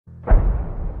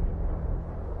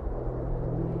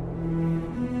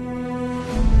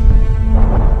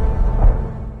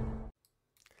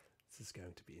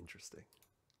interesting.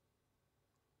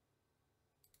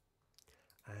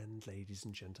 And ladies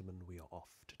and gentlemen, we are off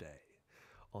today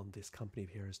on this Company of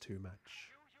Heroes 2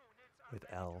 match with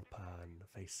Elpern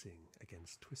facing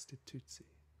against TwistedToosty.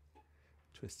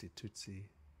 TwistedToosty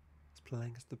is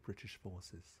playing as the British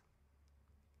forces,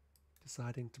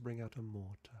 deciding to bring out a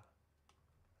mortar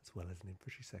as well as an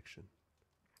infantry section.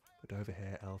 But over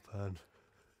here, Elpern,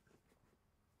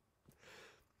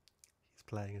 he's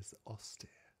playing as austere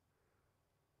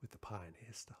with the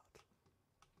pioneer start.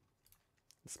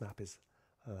 This map is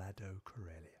Lado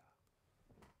Karelia.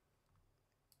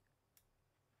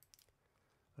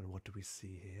 And what do we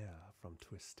see here from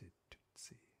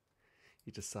TwistedToosty?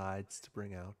 He decides to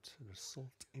bring out an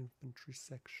assault infantry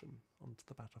section onto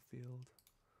the battlefield.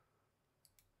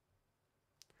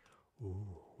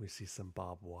 Ooh, we see some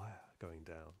barbed wire going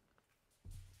down.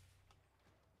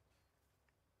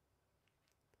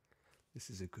 This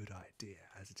is a good idea,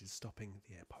 as it is stopping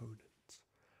the opponent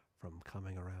from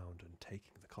coming around and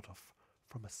taking the cutoff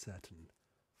from a certain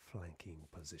flanking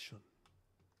position.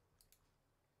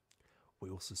 We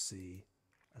also see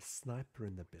a sniper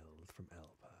in the build from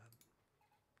Elpern.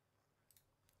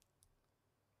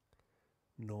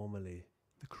 Normally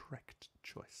the correct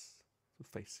choice for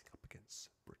facing up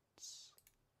against Brits.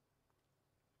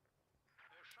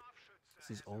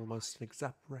 This is almost an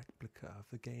exact replica of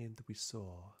the game that we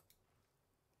saw,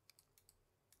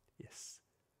 yes,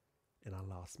 in our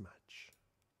last match.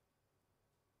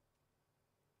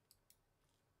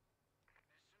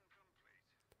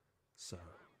 So,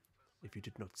 if you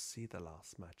did not see the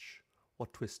last match,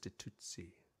 what TwistedToosty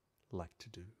liked to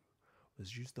do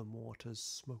was use the mortar's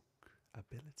smoke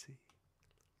ability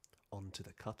onto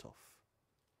the cutoff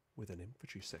with an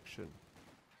infantry section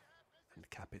and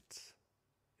cap it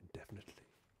indefinitely.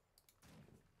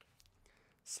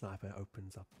 Sniper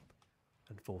opens up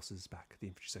and forces back the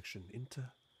infantry section into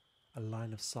a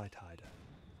line of sight hider,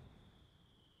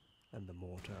 and the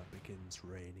mortar begins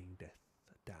raining death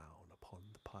down upon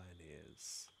the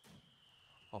pioneers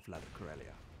of Lado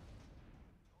Karelia.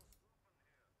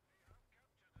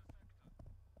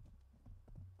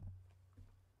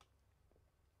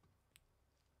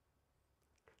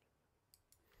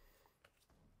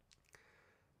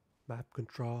 Map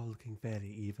control looking fairly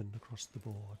even across the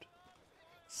board.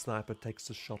 Sniper takes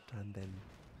a shot and then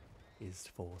is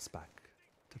forced back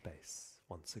to base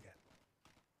once again.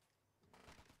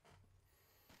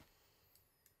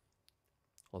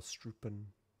 Ostrupen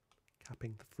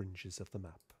capping the fringes of the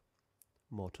map.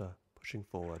 Mortar pushing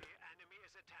forward,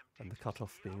 and the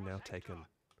cutoff being now taken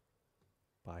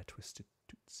by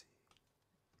TwistedToosty.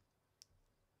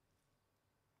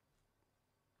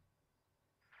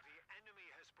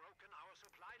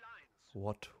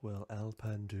 What will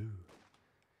Elpern do?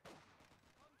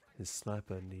 His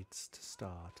sniper needs to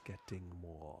start getting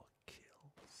more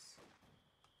kills.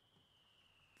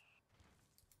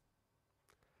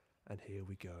 And here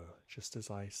we go, just as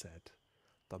I said,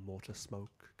 the mortar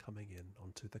smoke coming in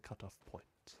onto the cutoff point.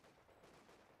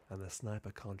 And the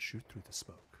sniper can't shoot through the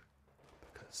smoke,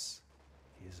 because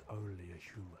he is only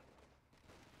a human.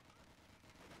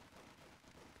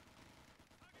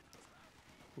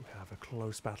 We have a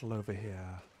close battle over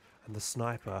here, and the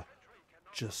sniper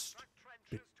just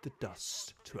bit the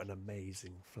dust to an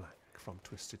amazing flank from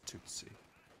TwistedToosty.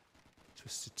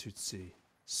 TwistedToosty,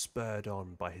 spurred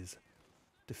on by his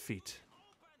defeat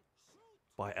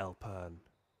by Elpern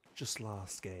just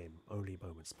last game, only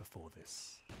moments before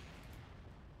this.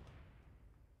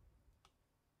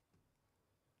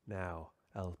 Now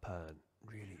Elpern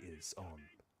really is on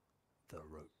the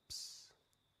ropes.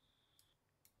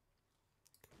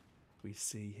 We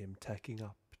see him taking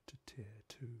up to tier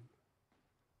 2.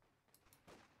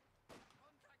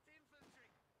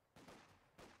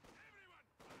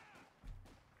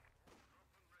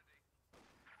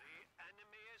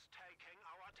 Taking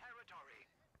our territory.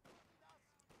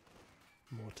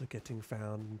 Mortar getting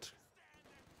found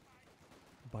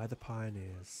by the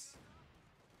pioneers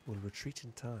will retreat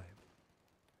in time.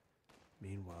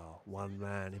 Meanwhile,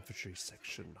 one-man infantry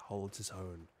section holds his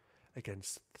own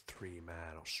against the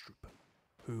three-man Ostrupen.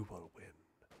 Who will win?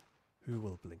 Who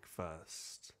will blink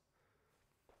first?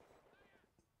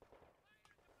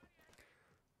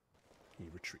 He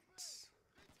retreats.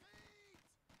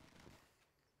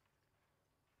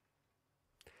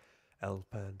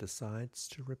 Elpern decides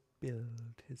to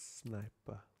rebuild his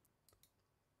sniper.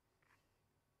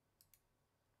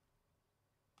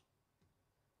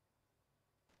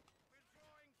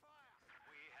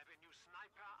 We have a new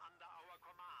sniper under our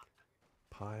command.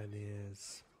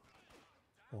 Pioneers,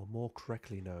 or more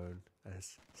correctly known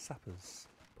as sappers,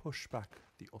 push back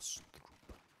the Ostrupen.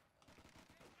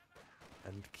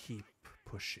 and keep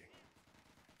pushing.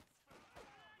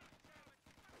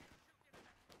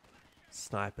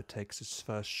 Sniper takes his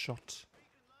first shot,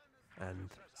 and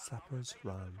sappers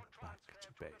run back to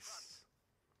base.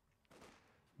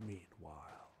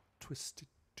 Meanwhile, Twisted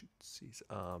Toosty's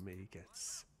army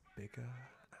gets bigger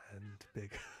and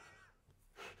bigger.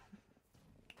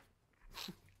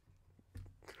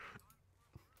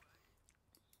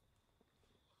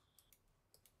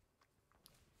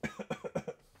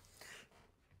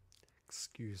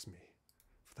 Excuse me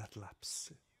for that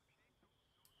lapse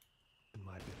in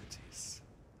my abilities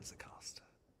as a caster.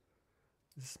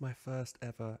 This is my first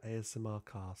ever ASMR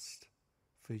cast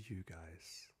for you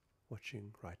guys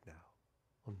watching right now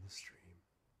on the stream.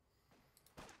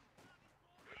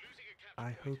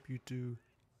 I hope you do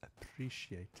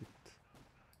appreciate it.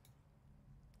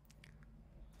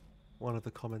 One of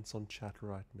the comments on chat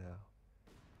right now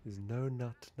is No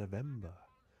Nut November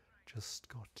just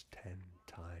got 10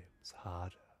 times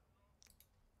harder.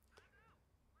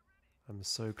 I'm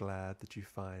so glad that you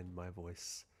find my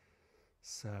voice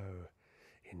so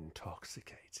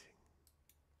intoxicating.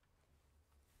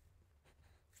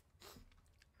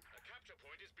 A capture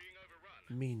point is being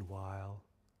overrun. Meanwhile,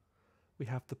 we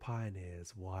have the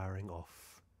pioneers wiring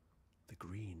off the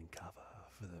green cover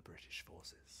for the British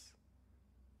forces.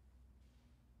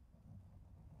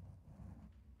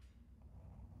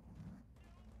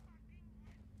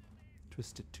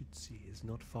 Twisted Tootsie is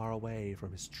not far away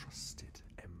from his trusted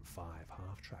M5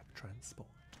 half-track transport.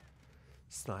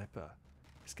 Sniper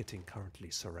is getting currently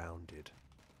surrounded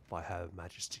by Her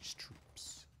Majesty's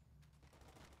troops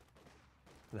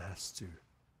and has to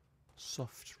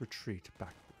soft retreat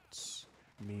backwards.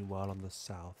 Meanwhile, on the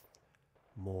south,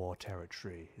 more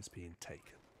territory is being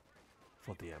taken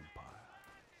for the Empire.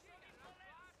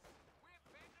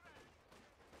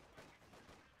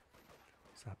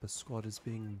 Zappa squad is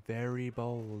being very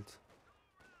bold.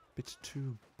 Bit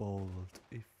too bold,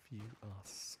 if you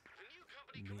ask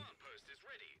The new company me. command post is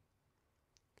ready.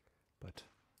 But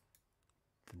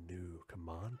the new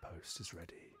command post is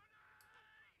ready.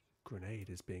 Grenade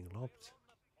is being lobbed.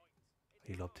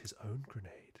 He lobbed his own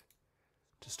grenade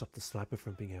to stop the sniper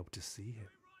from being able to see him.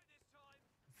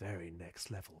 Very next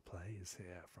level plays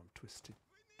here from Twisted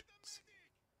Tootsie.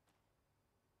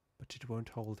 But it won't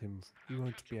hold him, he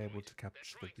won't be able to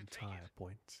capture the entire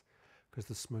point, because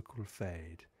the smoke will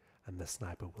fade and the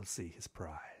sniper will see his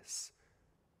prize.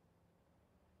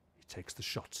 He takes the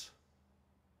shot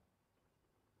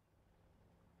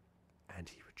and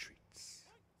he retreats.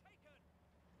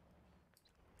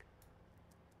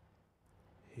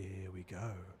 Here we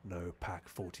go. No Pack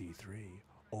 43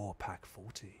 or Pack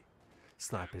 40.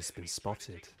 Sniper's been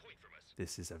spotted.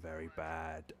 This is a very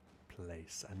bad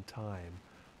place and time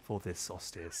for this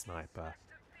austere sniper,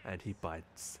 and he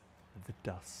bites the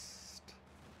dust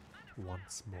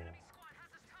once more.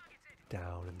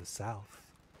 Down in the south,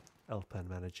 Elpern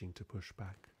managing to push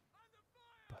back,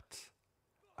 but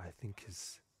I think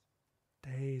his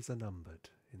days are numbered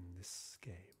in this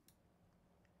game.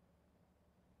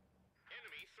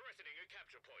 Enemy threatening a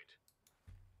capture point.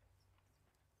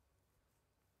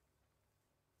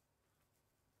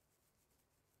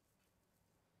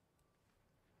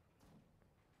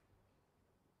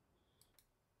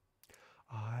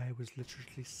 I was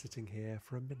literally sitting here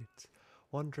for a minute,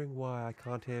 wondering why I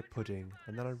can't hear Pudding,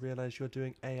 and then I realised you're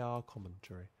doing AR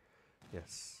commentary.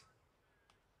 Yes.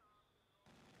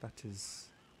 That is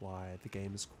why the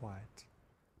game is quiet.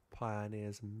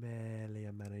 Pioneers merely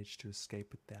managed to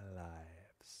escape with their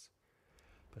lives.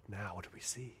 But now what do we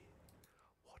see?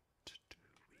 What do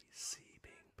we see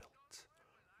being built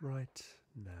right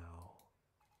now?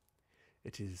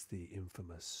 It is the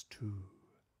infamous 2-2-2.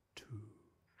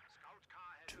 Scout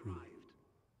car has arrived.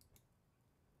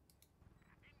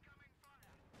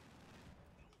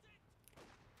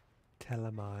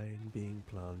 Telemine being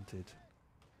planted.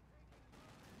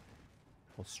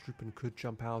 Or Strupen could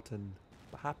jump out and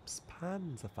perhaps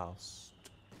Panzerfaust.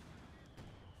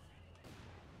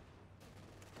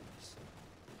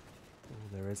 Oh,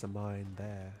 there is a mine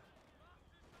there.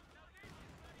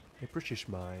 A British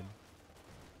mine.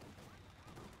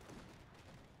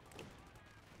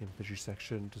 Infantry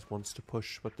section just wants to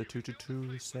push, but the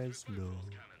 2-2 says no.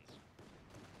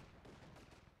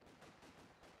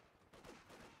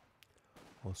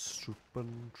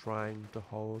 Strupen trying to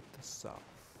hold the south.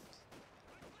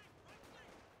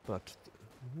 But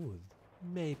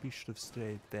maybe should have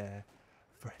stayed there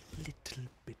for a little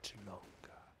bit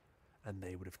longer, and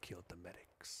they would have killed the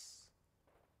medics.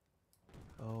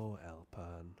 Oh,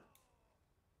 Elpern.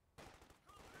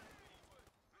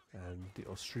 And the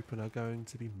Ostrupen are going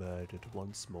to be murdered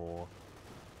once more.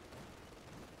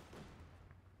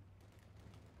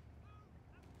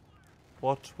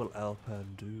 What will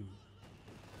Elpern do?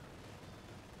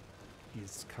 He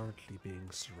is currently being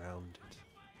surrounded.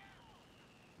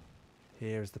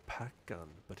 Here is the pack gun,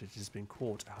 but it has been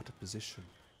caught out of position.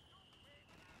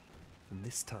 And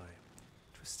this time,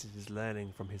 Twisted is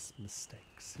learning from his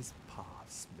mistakes, his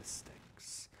past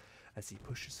mistakes, as he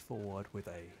pushes forward with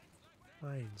a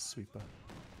minesweeper.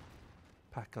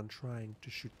 Pack gun trying to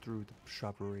shoot through the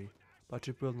shrubbery, but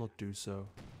it will not do so,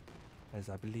 as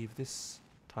I believe this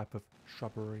type of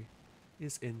shrubbery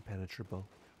is impenetrable,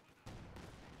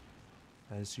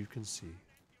 as you can see.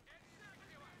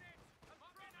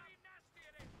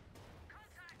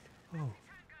 Oh,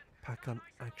 pack gun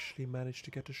actually managed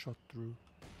to get a shot through.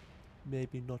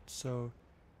 Maybe not so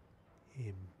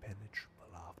impenetrable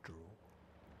after all.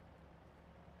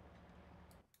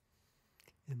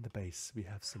 In the base we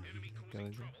have some healing going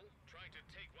on. Trying to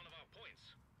take one of our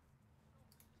points.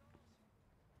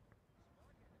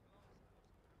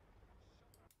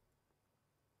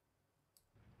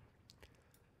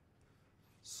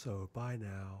 So by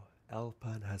now,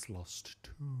 Elpern has lost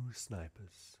 2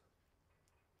 snipers.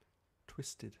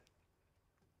 Twisted.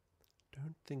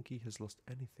 Don't think he has lost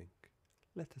anything.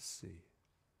 Let us see.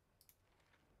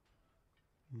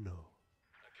 No.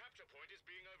 A capture point is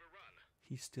being overrun.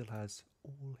 He still has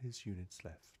all his units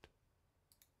left.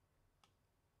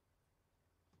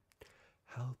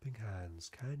 Helping Hands,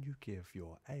 can you give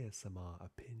your ASMR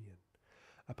opinion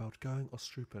about going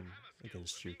Ostrupen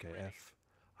against UKF?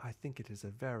 I think it is a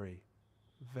very,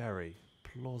 very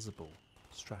plausible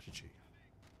strategy.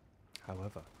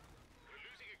 However, We're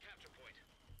losing a capture point.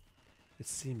 it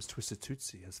seems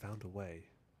TwistedToosty has found a way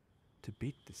to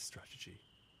beat this strategy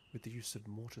with the use of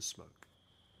mortar smoke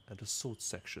and assault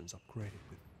sections upgraded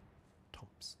with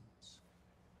Thompsons.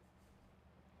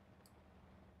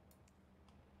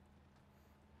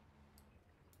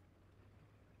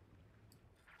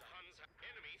 The Huns have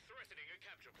enemy threatening a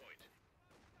capture point.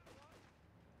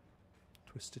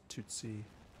 TwistedToosty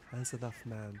has enough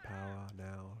manpower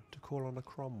now to call on a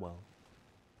Cromwell,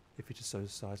 if he so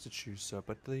decides to choose so,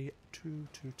 but the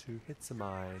 222 hits a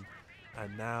mine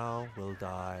and now will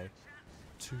die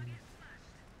to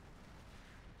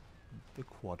the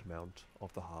quad mount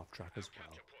of the half track as well.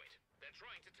 Capture point. They're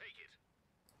trying to take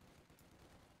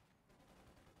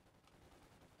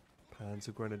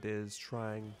it. Panzer Grenadiers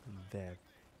trying their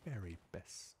very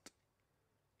best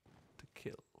to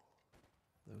kill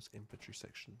those infantry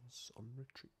sections on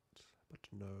retreat, but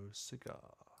no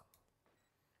cigar.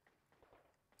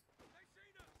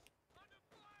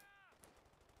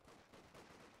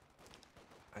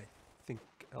 I think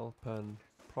Elpern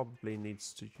probably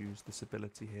needs to use this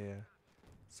ability here.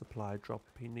 Supply drop,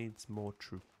 he needs more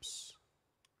troops.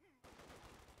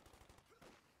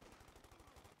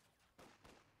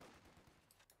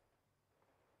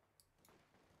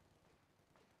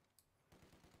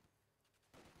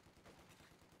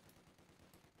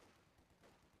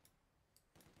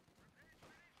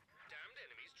 Damned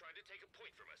enemies trying to take a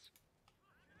point from us.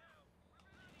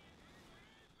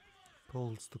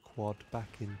 Pulls the quad back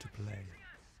into play.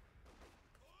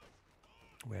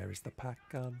 Where is the pack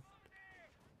gun?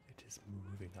 It is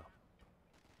moving up.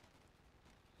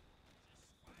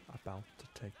 About to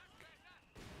take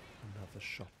another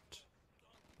shot,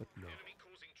 but no. Enemy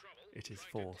causing trouble. It is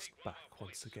Trying to forced take one of back our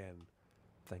once points. again,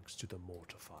 thanks to the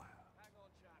mortar fire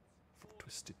for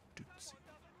TwistedToosty.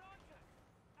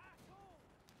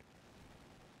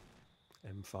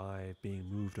 M5 being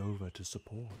moved over to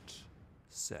support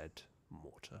said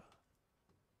mortar,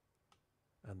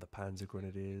 and the Panzer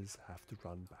Grenadiers have to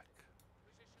run back.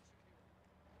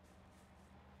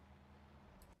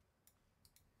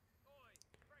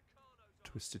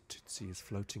 TwistedToosty is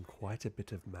floating quite a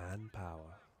bit of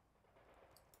manpower.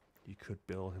 He could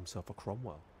build himself a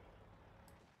Cromwell,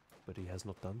 but he has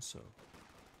not done so.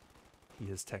 He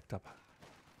has tacked up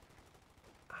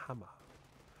a hammer,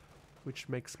 which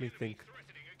makes me think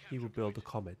Threatening a he will capture build a point.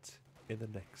 comet in the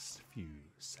next few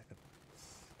seconds.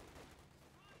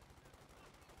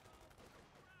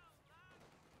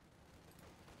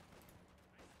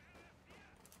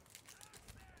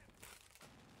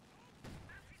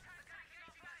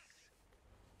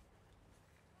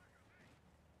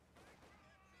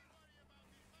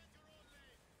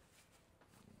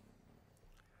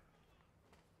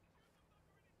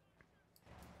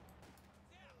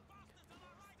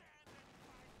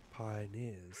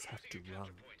 Pioneers have to Losing a run,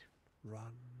 capture point.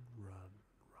 run, run,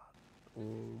 run,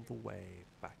 all the way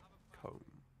back home.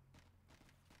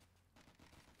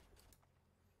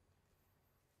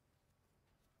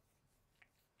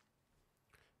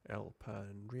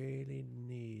 Elpern really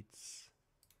needs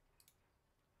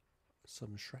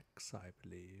some Shreks, I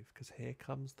believe, because here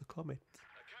comes the comet. A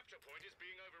capture point is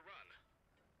being overrun.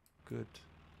 Good.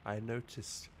 I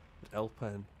noticed that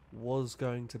Elpern was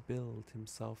going to build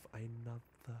himself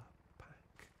another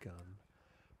pack gun,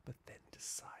 but then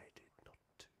decided not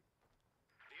to.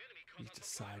 The enemy He cut our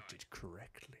supply line. decided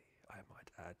correctly, I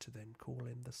might add, to then call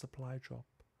in the supply drop,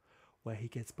 where he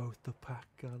gets both the pack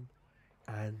gun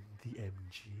and the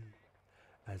MG,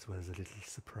 as well as a little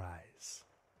surprise.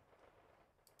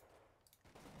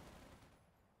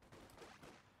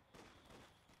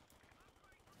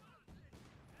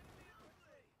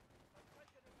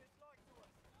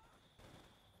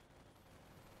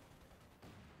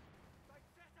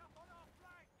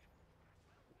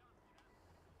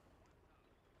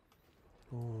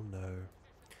 Oh no.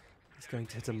 He's going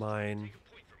to hit a mine. Take a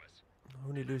point from us.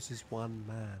 Only loses one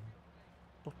man.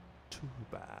 Not too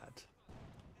bad.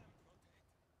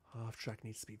 Half track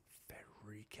needs to be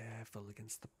very careful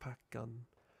against the pack gun.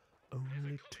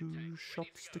 Only 2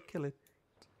 shots to kill it.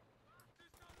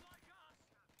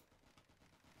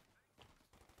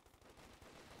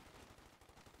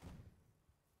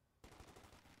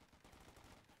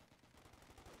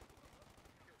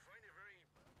 You'll find it very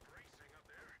bracing up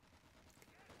there.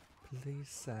 Please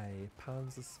say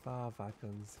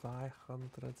Panzerwagen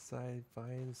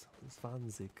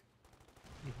 222.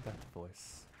 In that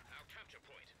voice. Our capture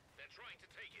point. They're trying to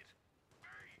take it.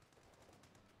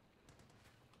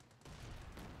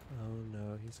 Oh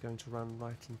no, he's going to run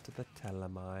right into the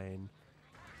telemine.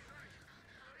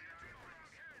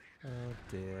 Oh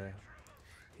dear.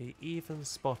 He even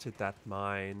spotted that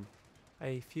mine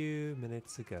a few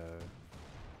minutes ago.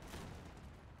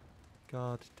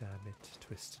 God damn it,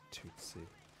 Twisted Tootsie.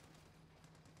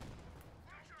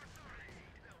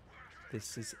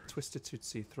 This is Twisted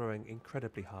Tootsie throwing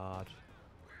incredibly hard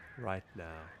right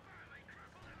now.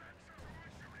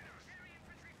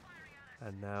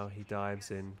 And now he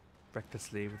dives in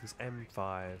recklessly with his M5.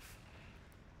 The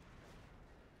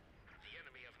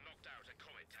enemy have knocked out a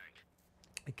comet tank.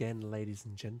 Again, ladies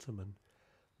and gentlemen,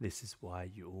 this is why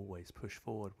you always push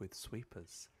forward with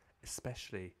sweepers,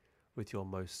 especially with your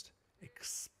most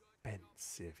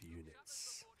expensive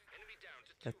units. Enemy down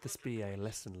to Let this be a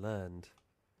lesson learned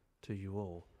to you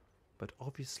all, but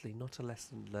obviously not a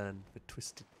lesson learned for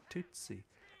Twisted Tootsie,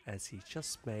 as he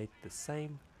just made the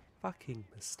same fucking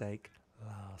mistake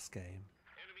last game.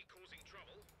 enemy causing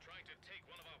trouble, trying to take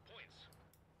one of our points.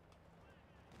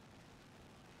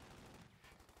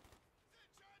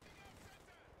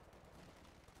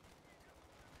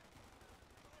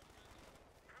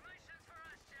 Promotions for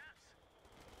us, chaps.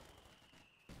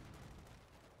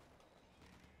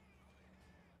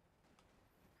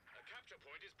 A capture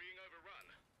point is being overrun.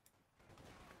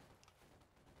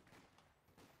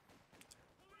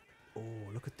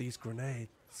 Oh, look at these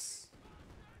grenades.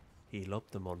 He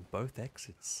lobbed them on both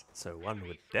exits, so one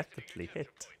would definitely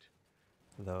hit.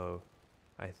 Though,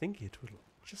 I think it will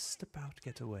just about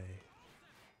get away.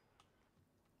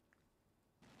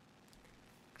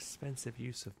 Expensive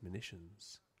use of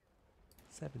munitions.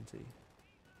 70.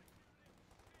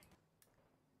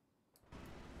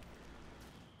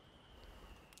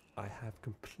 I have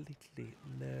completely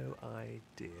no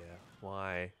idea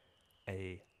why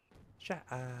a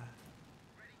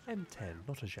M10,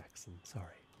 not a Jackson,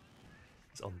 sorry,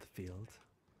 is on the field.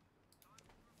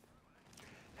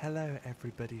 Hello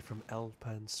everybody from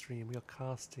Elpern stream, we are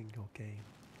casting your game.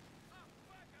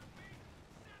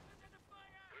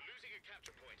 We're losing a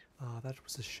capture point. Ah, that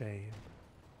was a shame.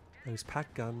 Those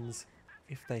pack guns,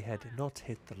 if they had not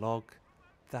hit the log,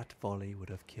 that volley would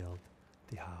have killed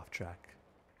the half track.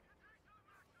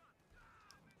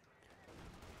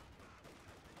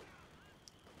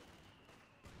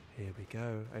 Here we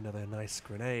go, another nice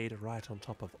grenade right on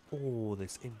top of all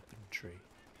this infantry.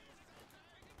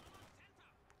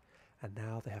 And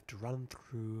now they have to run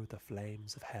through the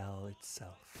flames of hell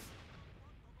itself.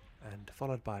 And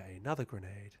followed by another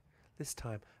grenade, this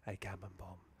time a gammon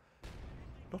bomb.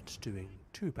 Not doing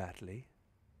too badly,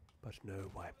 but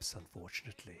no wipes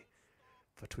unfortunately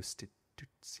for Twisted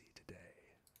Tootsie today.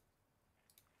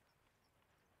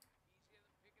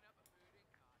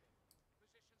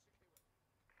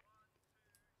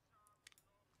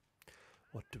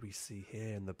 What do we see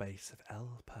here in the base of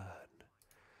Elpern?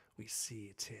 We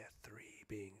see tier 3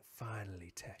 being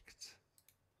finally teched.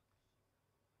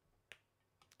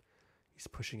 He's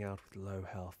pushing out with low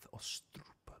health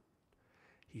Ostrupen.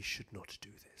 He should not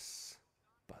do this,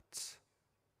 but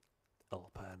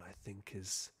Elpern, I think,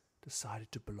 has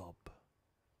decided to blob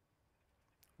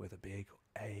with a big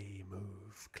A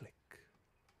move click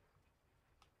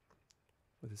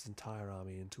with his entire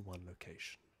army into one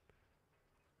location.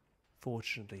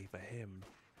 Fortunately for him,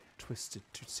 Twisted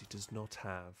Tootsie does not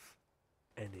have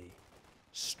any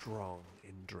strong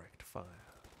indirect fire.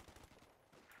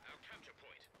 Our capture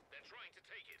point. They're trying to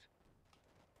take it.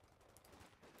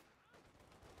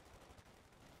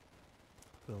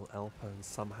 Will Elpern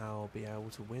somehow be able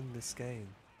to win this game?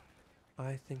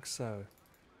 I think so,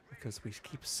 because we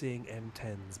keep seeing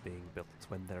M10s being built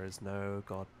when there is no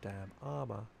goddamn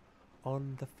armor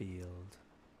on the field.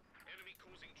 Enemy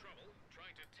causing trouble,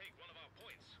 trying to take one of our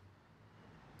points.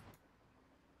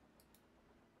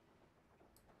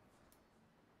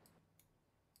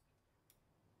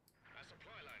 Our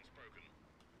supply line's broken.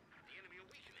 The enemy are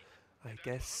weakening. I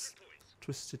guess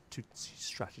Twisted Tootsie's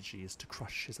strategy is to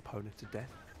crush his opponent to death.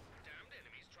 Damned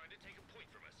enemies trying to take a point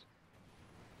from us.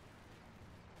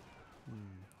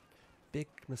 Big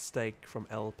mistake from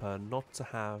Elpern not to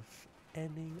have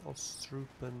any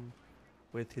Ostrupen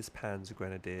with his Panzer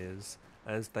Grenadiers,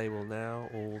 as they will now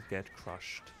all get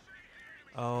crushed.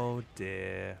 Oh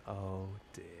dear, oh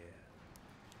dear.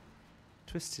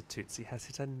 Twisted Tootsie has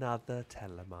hit another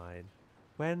Telemine.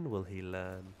 When will he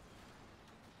learn?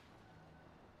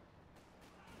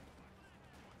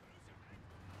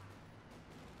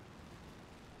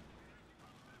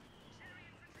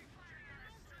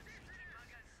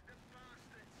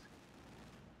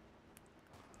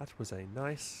 That was a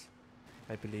nice,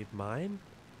 I believe, mine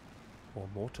or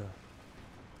mortar.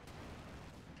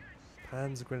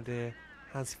 Panzer Grenadier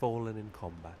has fallen in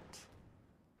combat,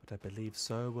 but I believe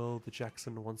so will the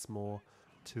Jackson once more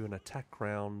to an attack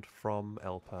round from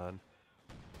Elpern.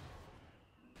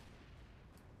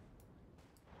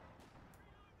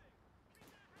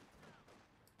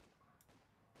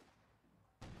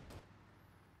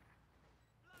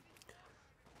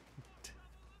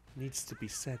 Needs to be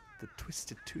said that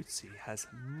Twisted Tootsie has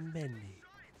many,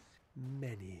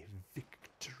 many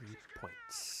victory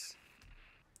points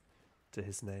to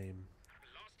his name.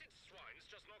 Blasted swines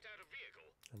just knocked out a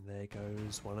vehicle. And there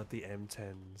goes one of the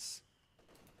M10s.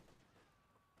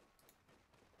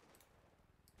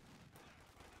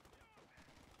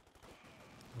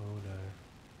 Oh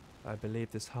no. I believe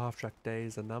this half-track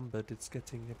days are numbered. It's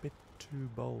getting a bit too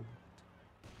bold.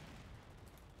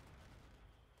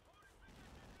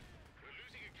 We're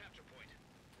losing a capture point.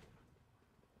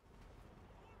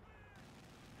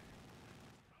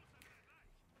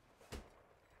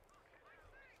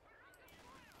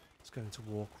 He's going to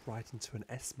walk right into an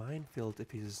S minefield if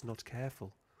he is not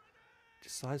careful.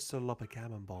 Decides to lob a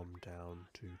gammon bomb down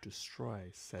to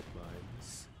destroy said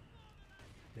mines.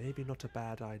 Maybe not a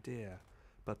bad idea,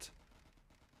 but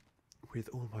with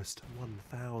almost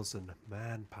 1,000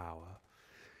 manpower,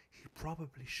 he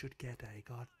probably should get a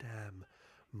goddamn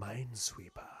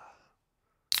minesweeper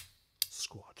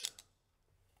squad.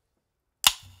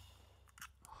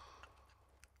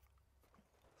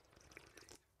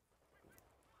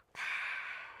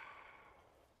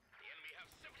 The enemy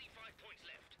have 75 points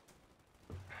left.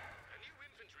 A new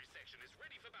infantry section is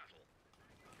ready for battle.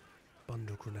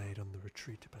 Bundle grenade on the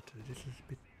retreat, but a little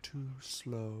bit too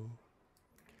slow.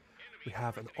 We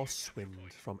have an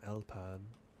Ostwind from Elpern,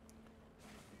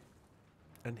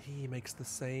 and he makes the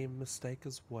same mistake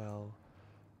as well,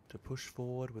 to push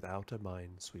forward without a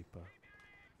minesweeper.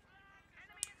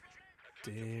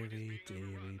 Deary,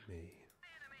 deary me.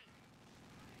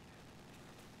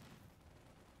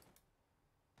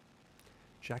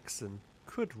 Jackson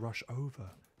could rush over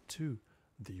to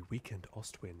the weakened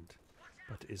Ostwind,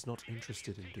 but is not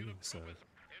interested in doing so.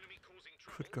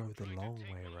 Could go the long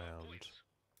way around,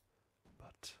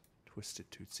 but Twisted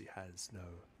Tootsie has no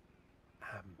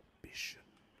ambition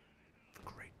for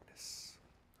greatness,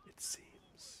 it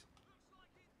seems.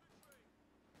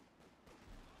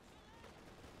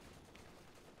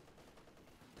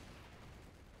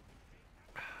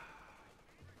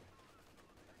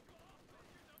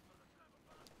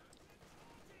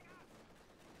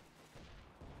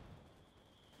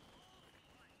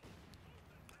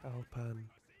 Elpern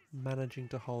managing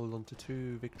to hold on to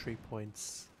 2 victory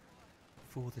points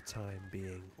for the time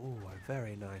being. Oh, a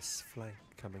very nice flank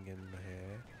coming in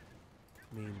here.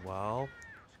 Meanwhile,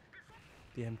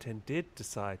 the M10 did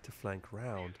decide to flank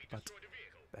round, but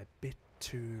a bit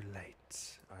too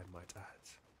late, I might add.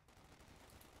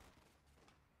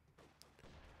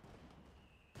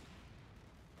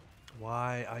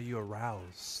 Why are you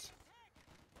aroused?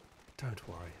 Don't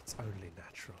worry, it's only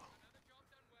natural.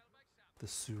 The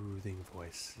soothing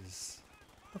voices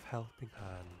of Helping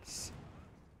Hands.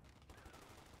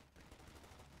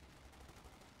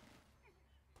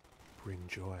 Bring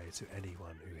joy to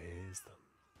anyone who hears them.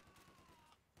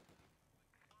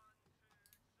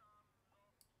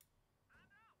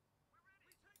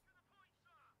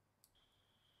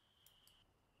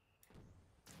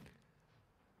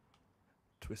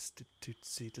 Twisted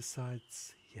Tootsie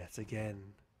decides yet again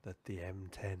that the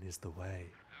M10 is the way,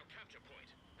 Our capture point.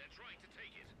 They're trying to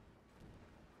take it.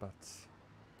 but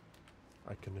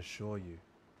I can assure you,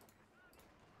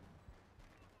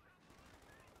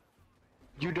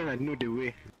 You do not know the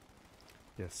way.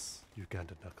 yes,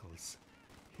 Uganda Knuckles,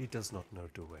 he does not know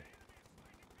the way.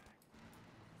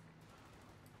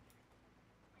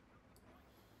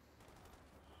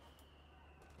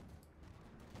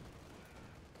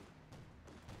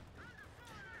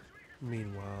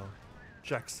 Meanwhile,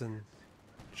 Jackson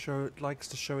likes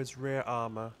to show his rear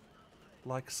armor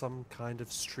like some kind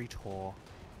of street whore,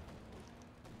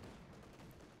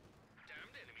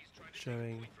 Damned enemies trying to take a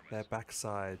showing point from their us.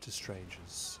 backside to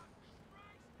strangers.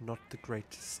 Not the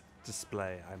greatest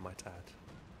display, I might add.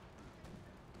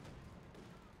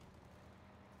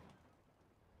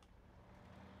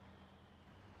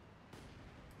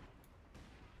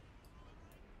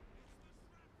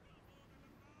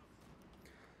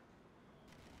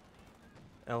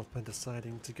 Elpern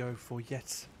deciding to go for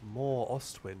yet more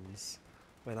Ostwinds,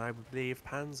 when I believe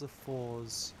Panzer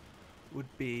IVs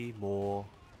would be more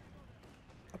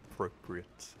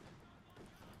appropriate.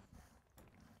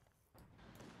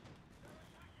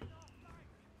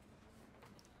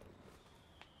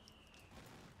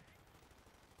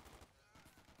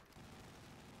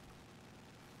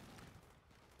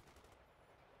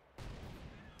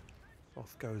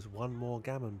 Off goes one more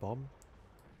gammon bomb,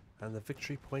 and the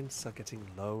victory points are getting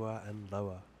lower and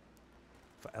lower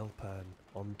for Elpern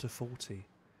on to 40.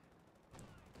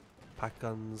 Pack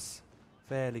guns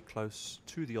fairly close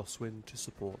to the Ostwind to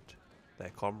support their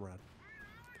comrade.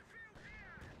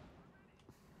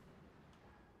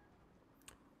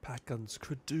 Pack guns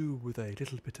could do with a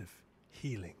little bit of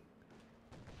healing.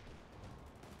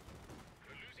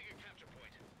 We're losing a capture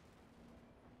point.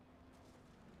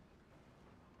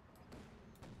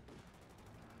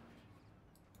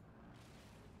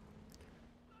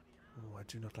 Oh, I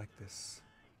do not like this.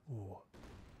 Oh,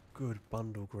 good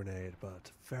bundle grenade,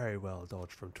 but very well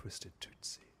dodged from Twisted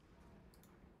Tootsie.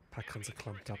 Pack guns are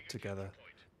clumped up together.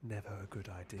 Never a good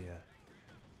idea.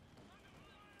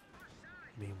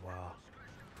 Meanwhile,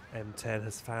 M10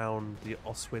 has found the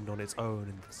Ostwind on its own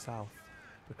in the south,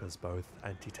 because both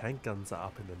anti-tank guns are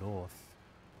up in the north.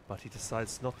 But he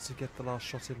decides not to get the last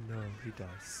shot in. No, he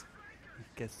does. He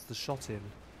gets the shot in,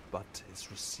 but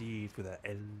is received with an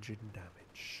engine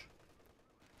damage.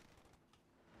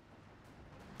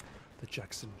 The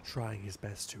Jackson trying his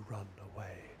best to run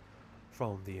away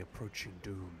from the approaching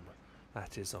doom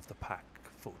that is of the Pack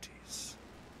 40s.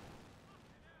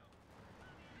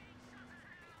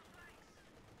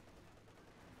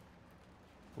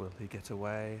 Will he get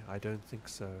away? I don't think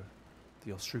so.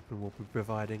 The Ostrupen will be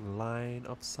providing line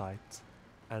of sight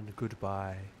and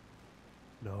goodbye.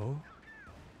 No?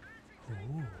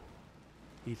 Oh.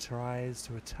 He tries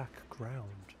to attack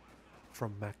ground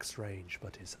from max range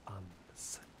but is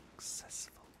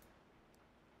unsuccessful.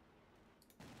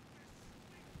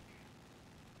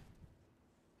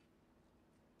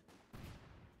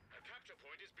 A capture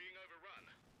point is being overrun.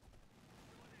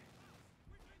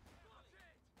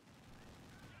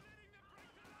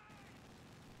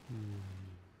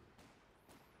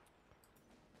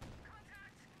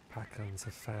 Packans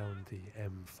have found the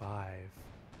M5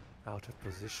 out of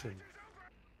position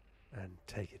and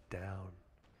take it down.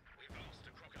 We've lost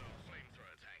a crocodile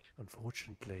flamethrower tank.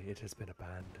 Unfortunately, it has been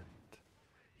abandoned.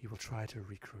 He will try to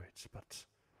recrew it, but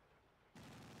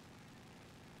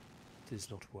it is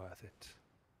not worth it.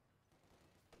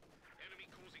 Enemy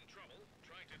causing trouble,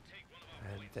 trying to take one of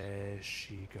our And points. there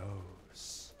she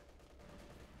goes.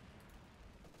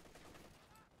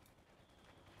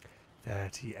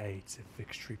 38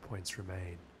 victory points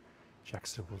remain.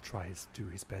 Jackson will try to do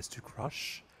his best to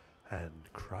crush, and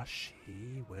crush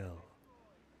he will.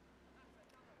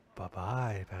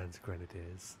 Bye-bye, Panzer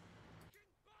Grenadiers.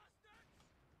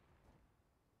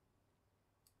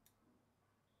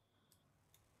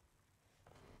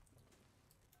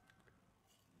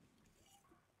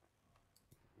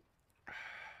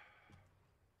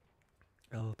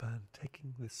 Elpern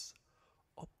taking this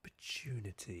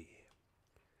opportunity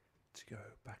to go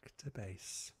back to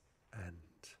base and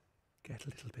get a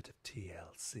little bit of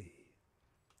TLC.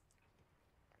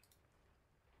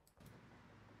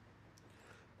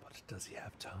 But does he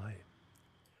have time?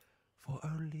 For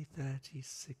only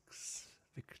 36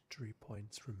 victory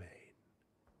points remain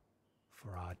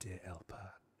for our dear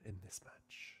Elpern in this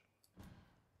match.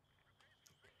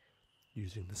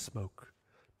 Using the smoke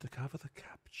to cover the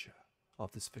capture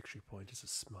of this victory point is a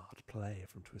smart play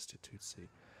from Twisted Tootsie.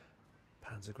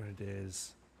 Panzer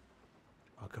Grenadiers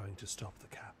are going to stop the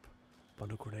cap.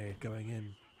 Bundle grenade going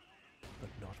in. but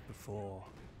not before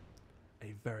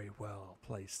a very well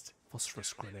placed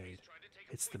phosphorus grenade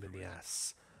hits them in the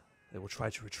ass. They will try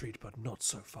to retreat, but not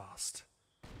so fast.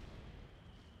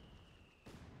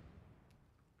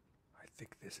 I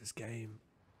think this is game,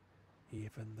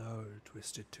 even though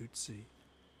TwistedToosty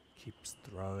keeps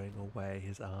throwing away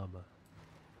his armor.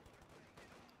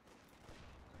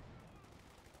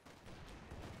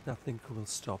 Nothing will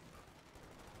stop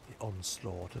the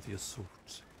onslaught of the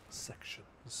assault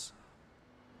sections.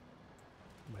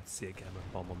 You might see a gamma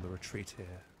bomb on the retreat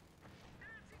here.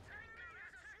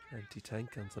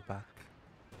 Anti-tank guns are back.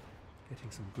 Getting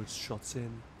some good shots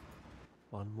in.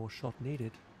 One more shot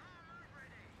needed.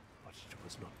 But it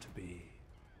was not to be.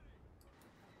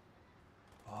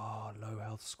 Ah, low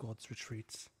health squads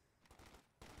retreat.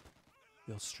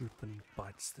 The Ostrupen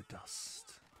bites the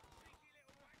dust.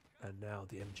 And now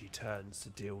the MG turns to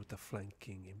deal with the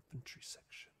flanking infantry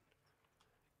section.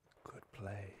 Good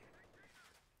play.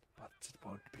 But it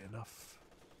won't be enough.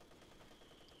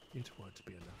 It won't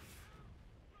be enough.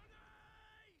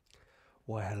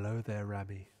 Why hello there,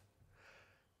 Rami.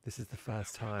 This is the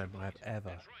first time I have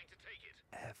ever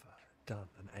done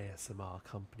an ASMR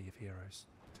Company of Heroes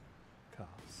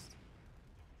cast.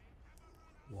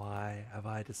 Why have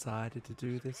I decided to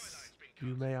do this,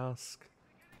 you may ask?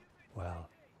 Well,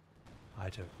 I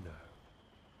don't know.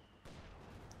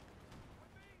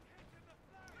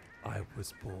 I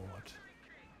was bored,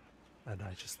 and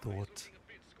I just thought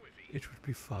it would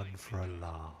be fun for a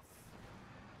laugh.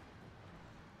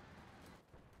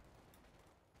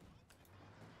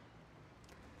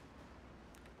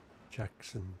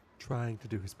 Jackson trying to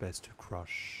do his best to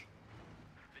crush,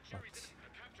 but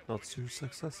not too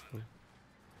successful.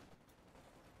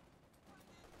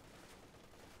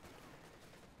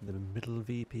 The middle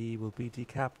VP will be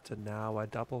decapped, and now a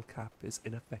double cap is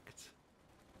in effect.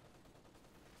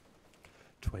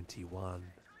 21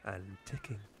 and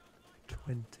ticking.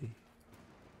 20.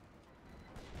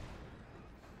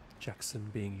 Jackson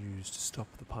being used to stop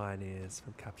the Pioneers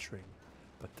from capturing,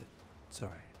 but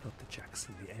sorry, not the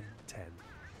Jackson, the M10.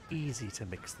 Easy to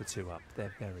mix the two up,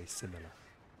 they're very similar.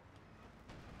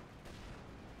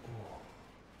 Oh,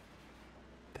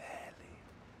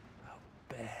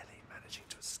 barely managing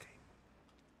to escape.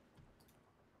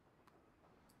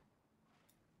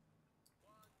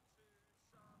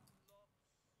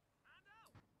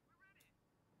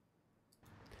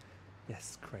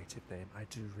 Yes, creative name, I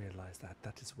do realise that.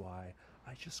 That is why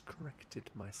I just corrected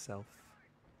myself.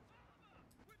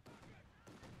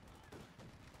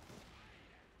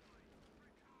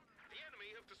 The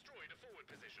enemy have destroyed a forward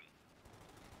position.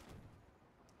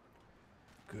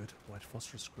 Good white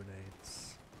phosphorus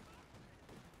grenades.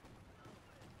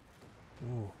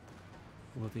 Ooh.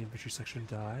 Will the infantry section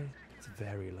die? It's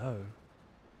very low.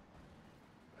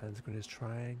 Panzer grenades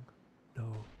trying.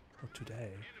 No, not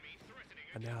today.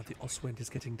 And now the Ostwind is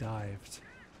getting dived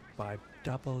by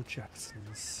double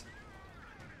Jacksons.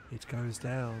 It goes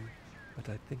down, but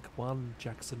I think one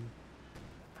Jackson,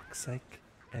 for fuck's sake,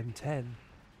 M10,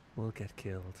 will get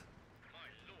killed. My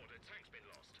lord, a tank's been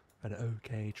lost. An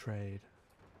okay trade.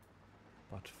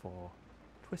 But for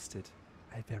Twisted,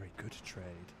 a very good trade,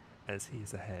 as he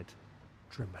is ahead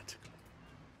dramatically.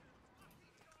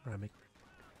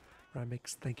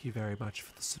 Ramix, thank you very much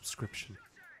for the subscription.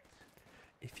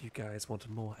 If you guys want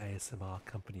more ASMR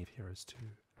Company of Heroes 2,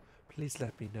 please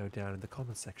let me know down in the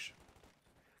comment section,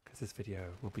 because this video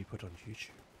will be put on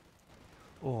YouTube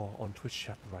or on Twitch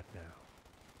chat right now.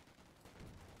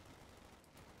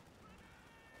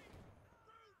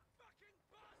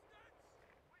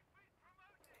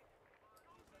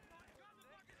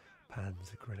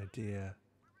 Panzer Grenadier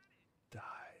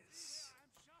dies.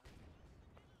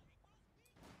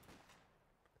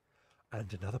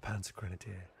 And another Panzer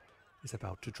Grenadier is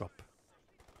about to drop.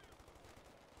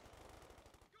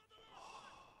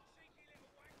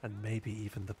 And maybe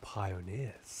even the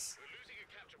Pioneers.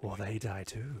 Or they die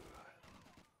too.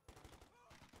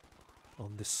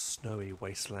 On this snowy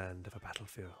wasteland of a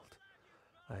battlefield.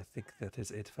 I think that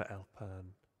is it for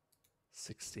Elpern.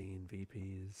 16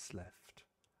 VPs left.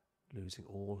 Losing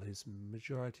all his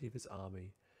majority of his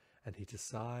army. And he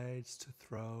decides to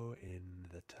throw in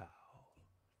the towel.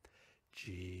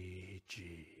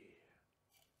 GG.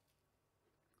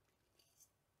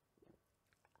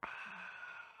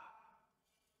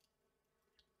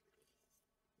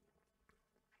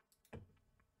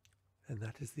 And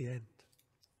that is the end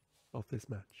of this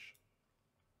match.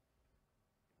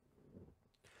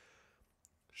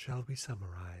 Shall we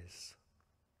summarize?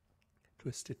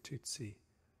 TwistedToosty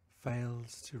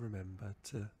fails to remember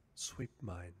to sweep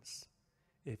mines.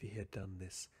 If he had done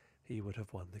this, he would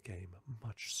have won the game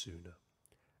much sooner.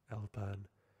 Elpern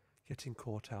getting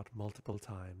caught out multiple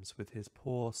times with his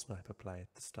poor sniper play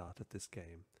at the start of this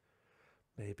game.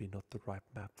 Maybe not the right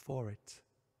map for it,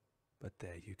 but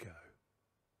there you go.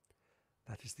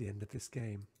 That is the end of this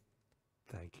game.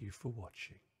 Thank you for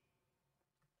watching.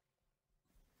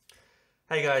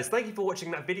 Hey guys, thank you for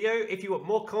watching that video. If you want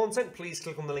more content, please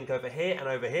click on the link over here and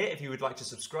over here. If you would like to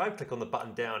subscribe, click on the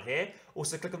button down here.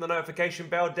 Also click on the notification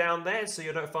bell down there so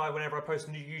you're notified whenever I post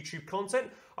new YouTube content.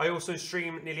 I also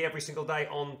stream nearly every single day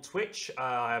on Twitch.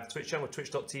 I have a Twitch channel,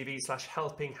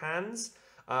 twitch.tv/HelpingHans.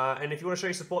 And if you want to show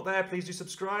your support there, please do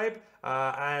subscribe,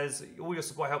 as all your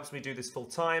support helps me do this full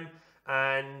time.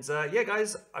 And yeah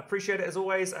guys, I appreciate it as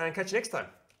always, and catch you next time.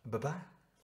 Bye-bye.